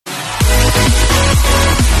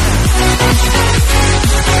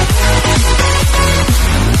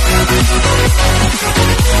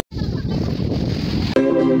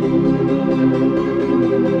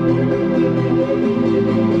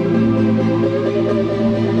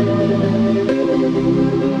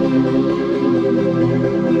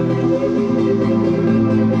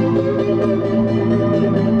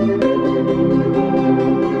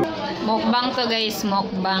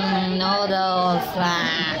mukbang noodles.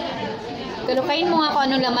 Pero kain mo nga kung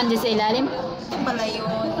anong laman dyan sa ilalim. Pala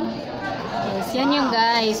yun. Yes, yan yung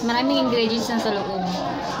guys. Maraming ingredients na sa loob.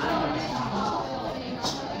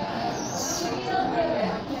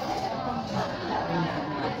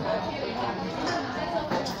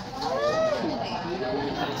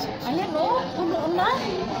 Ayan o, puno na.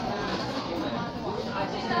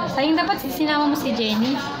 Sayang dapat sinama mo si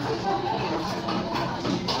Jenny.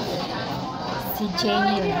 Si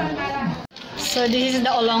Jenny. So this is the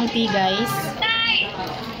oolong tea guys.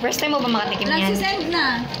 First time mo ba makatikim yan? Nagsisend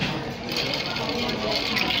na.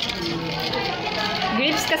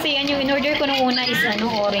 Grapes kasi yan yung in-order ko nung una is ano,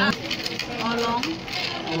 orange. Oolong.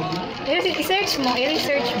 I-search mo,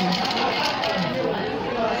 i-research mo.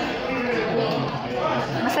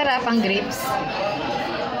 Masarap ang grapes.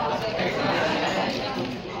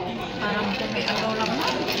 Parang may agaw lang na.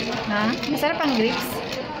 Ha? Masarap ang grapes.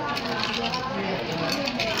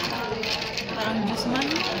 Parang juice man.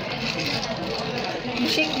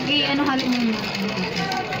 Shake, ano halin mo?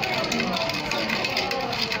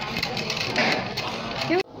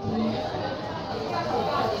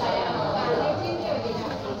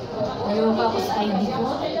 Naloka ako sa ID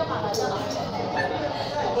ko.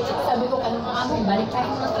 Sabi ko, kanong amo, balik tayo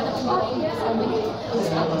mga tanak mo. Sabi ko,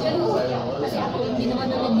 stop dyan. Kasi ako hindi naman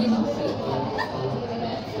nalagyan.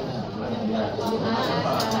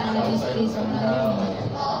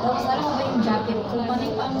 Tapos alam mo ba yung jacket ko?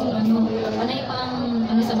 Panay pa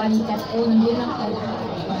ang sa balikat ko. Nandun lang ako.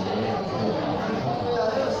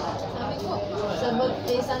 Sabi ko, sabot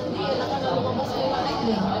Sunday, alam ka na lumabas ko yung anak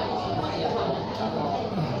din.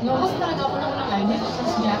 Lumabas talaga ako ng line.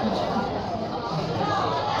 Tapos jacket siya.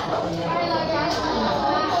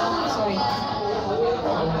 Sorry.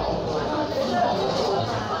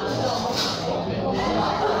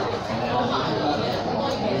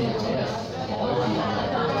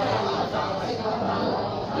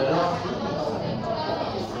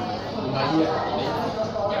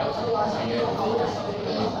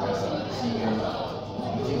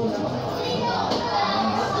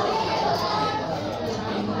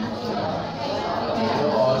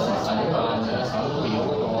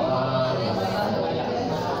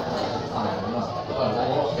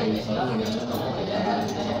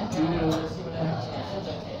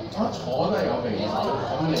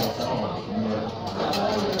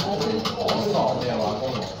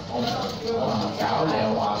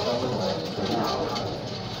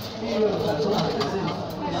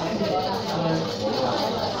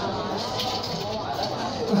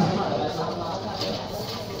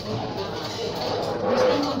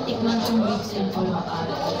 Gusto mo tikman kung grapes and all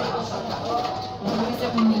makara. Kasi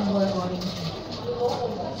kung may orange.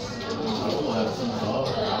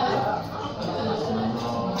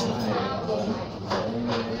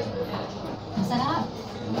 Masarap.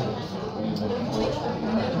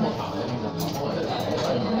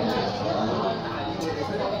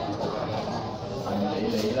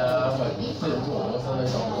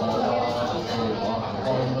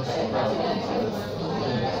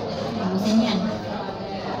 Abusin yan.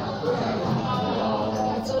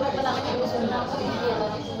 Sura pala kanya gusto na ako.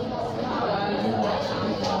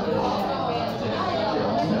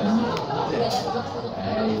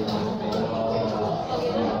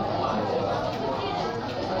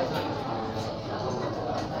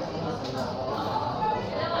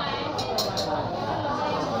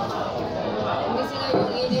 Kasi nga yung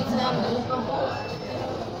init sa bulupang ko.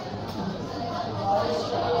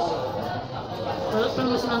 Wala pa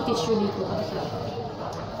naman silang tissue dito.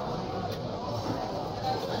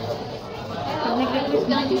 Pag nag-request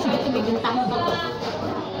ka ng tissue dito, bigyan tama pa ko.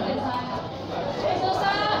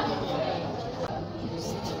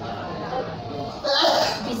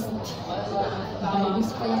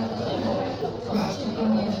 Balis pa yan.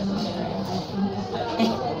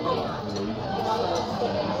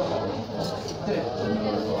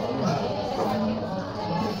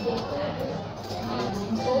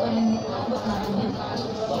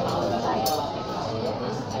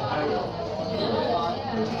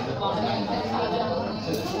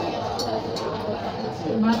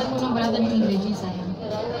 Balatan mo ng balatan yung ingredients sayang.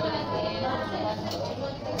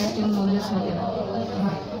 Kahit yung noodles matira.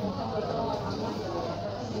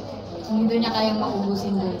 Hindi doon niya kayang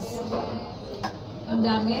maubusin guys. Ang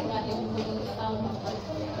dami.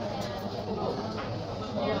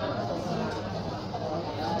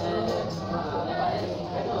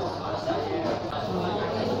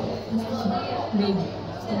 Babe,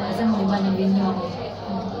 sinasa mo diba nabili niyo ako?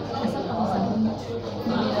 Nasaan ako sa akin?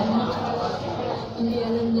 Hindi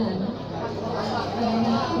alam niya, ano?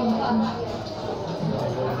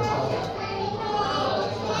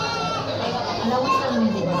 Allowance na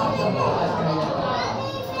Tawag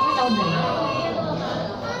na rin.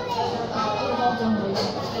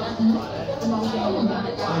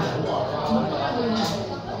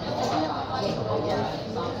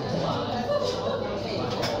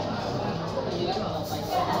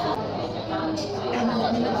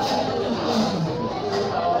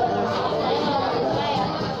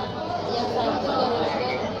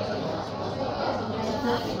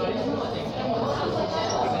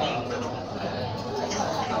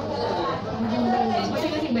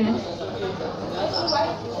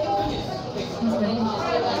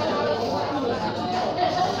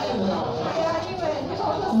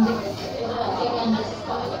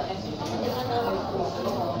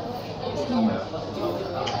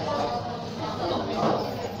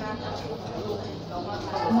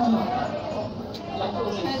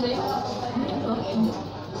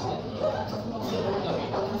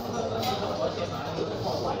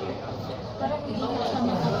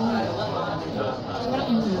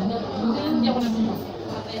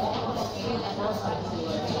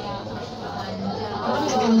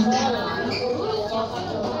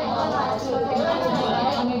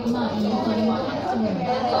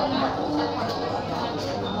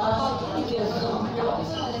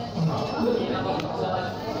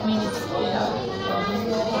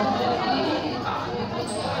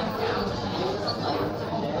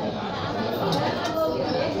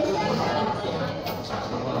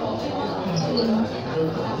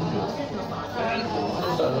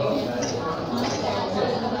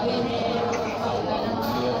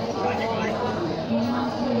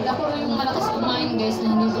 Ako rin yung malakas kumain guys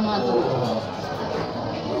na hindi tumato.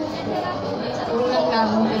 Puro lang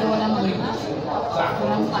kamo pero walang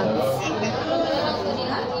pants.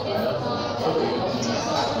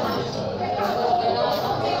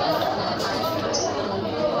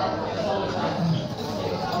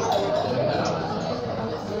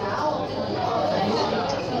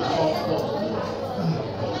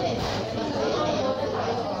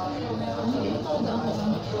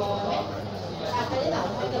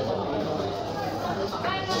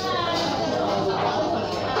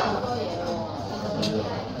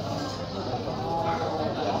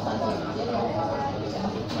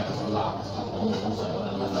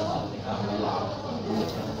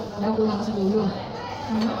 Kulang sa tulog.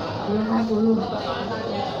 Kulang ka tulog.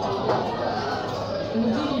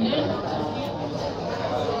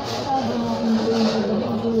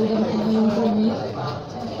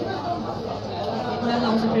 Wala na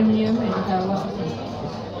ako sa premiere mo eh. Nagkawas ako.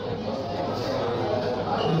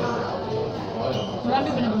 Marami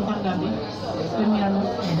ba napumpang gabi? Premiere mo.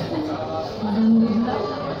 Magandang na.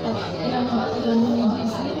 Ilan mo yung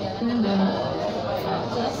GC? Ilan ba?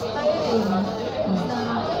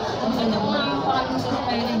 Ano mo yung pangalan sa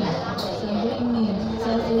kaya niya? Sa Britney,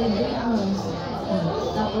 sa Britney.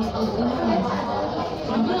 Tapos Britney.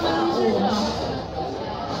 Ang naman ko.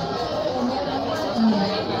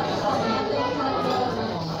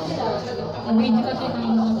 Ang video kasi ng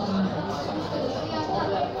mga hindi.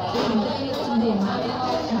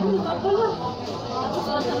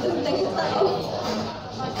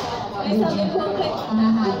 Ay sabi ko kay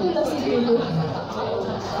nahatula siguro.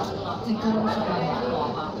 Nagkaroon siya pa.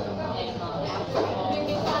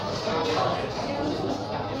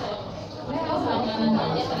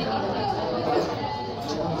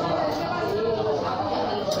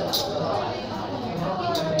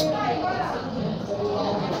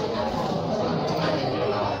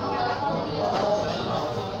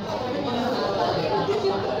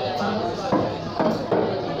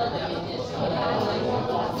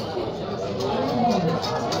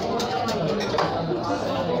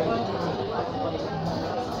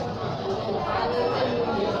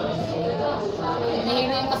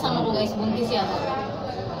 Nahilo yung kasama ko guys, buntis yata.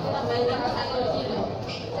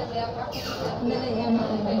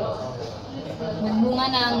 Nagbunga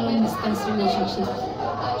na ang long distance relationship.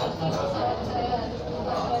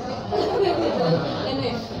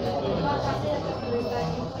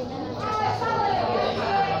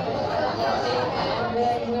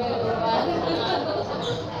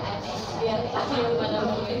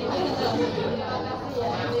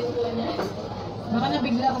 Baka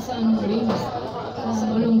nabigla ka sa ano rin, sa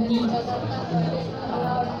ulong tea.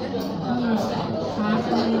 Ha?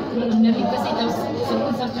 Nabig kasi tapos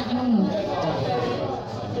sarap na ano mo.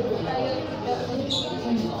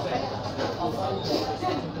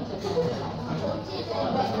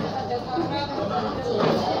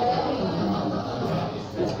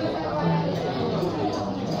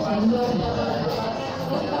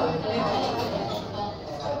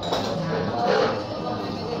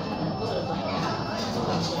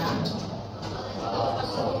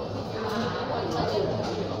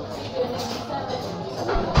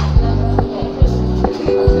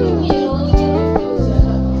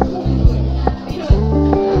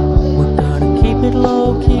 We're gonna keep it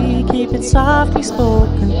low-key, keep it softly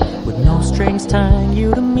spoken, with no strings tying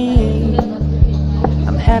you to me.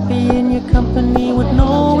 I'm happy in your company with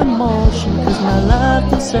no emotion, 'cause my love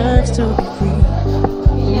deserves to be free.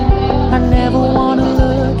 I never wanna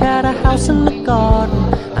look at a house in the garden,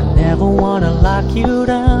 I never wanna lock you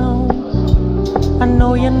down. I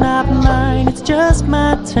know you're not mine, it's just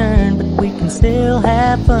my turn, but we can still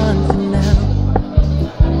have fun for now.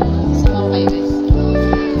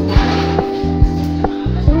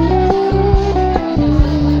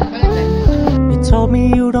 You told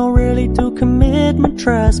me you don't really do commitment,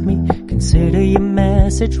 trust me, consider your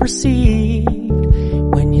message received.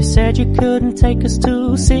 When you said you couldn't take us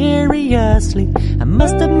too seriously, I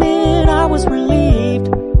must admit I was relieved.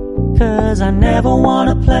 'Cause I never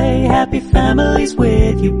wanna play happy families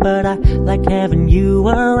with you, but I like having you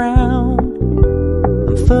around.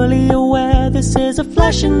 I'm fully aware this is a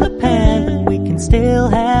flash in the pan, but we can still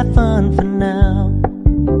have fun for now.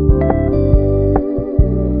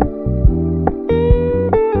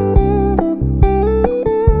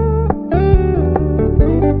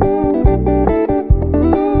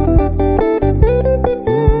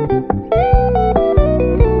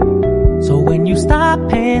 Stop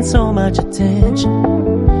paying so much attention,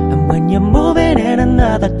 and when you're moving in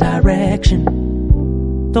another direction,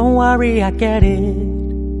 don't worry, I get it.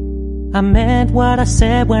 I meant what I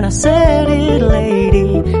said when I said it,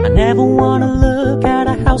 lady. I never wanna look at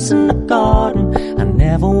a house in the garden, I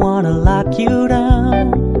never wanna lock you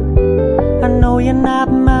down. I know you're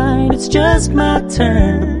not mine, it's just my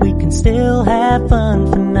turn, but we can still have fun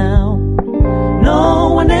for now.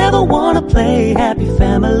 No, I never wanna play happy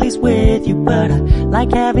families with you, but I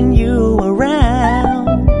like having you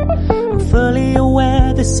around. I'm fully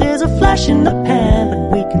aware this is a flash in the pan,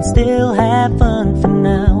 but we can still have fun for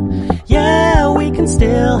now. Yeah, we can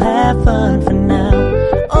still have fun for now.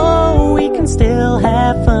 Oh, we can still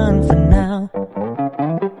have fun for now.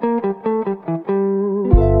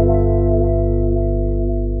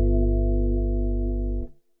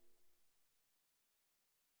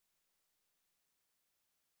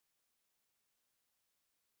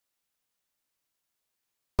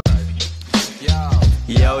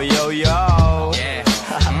 Yo, yo, yo. Yeah.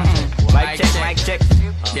 Mic check, mic check.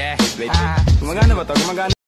 Yeah. Gumagana ba to? Gumagana.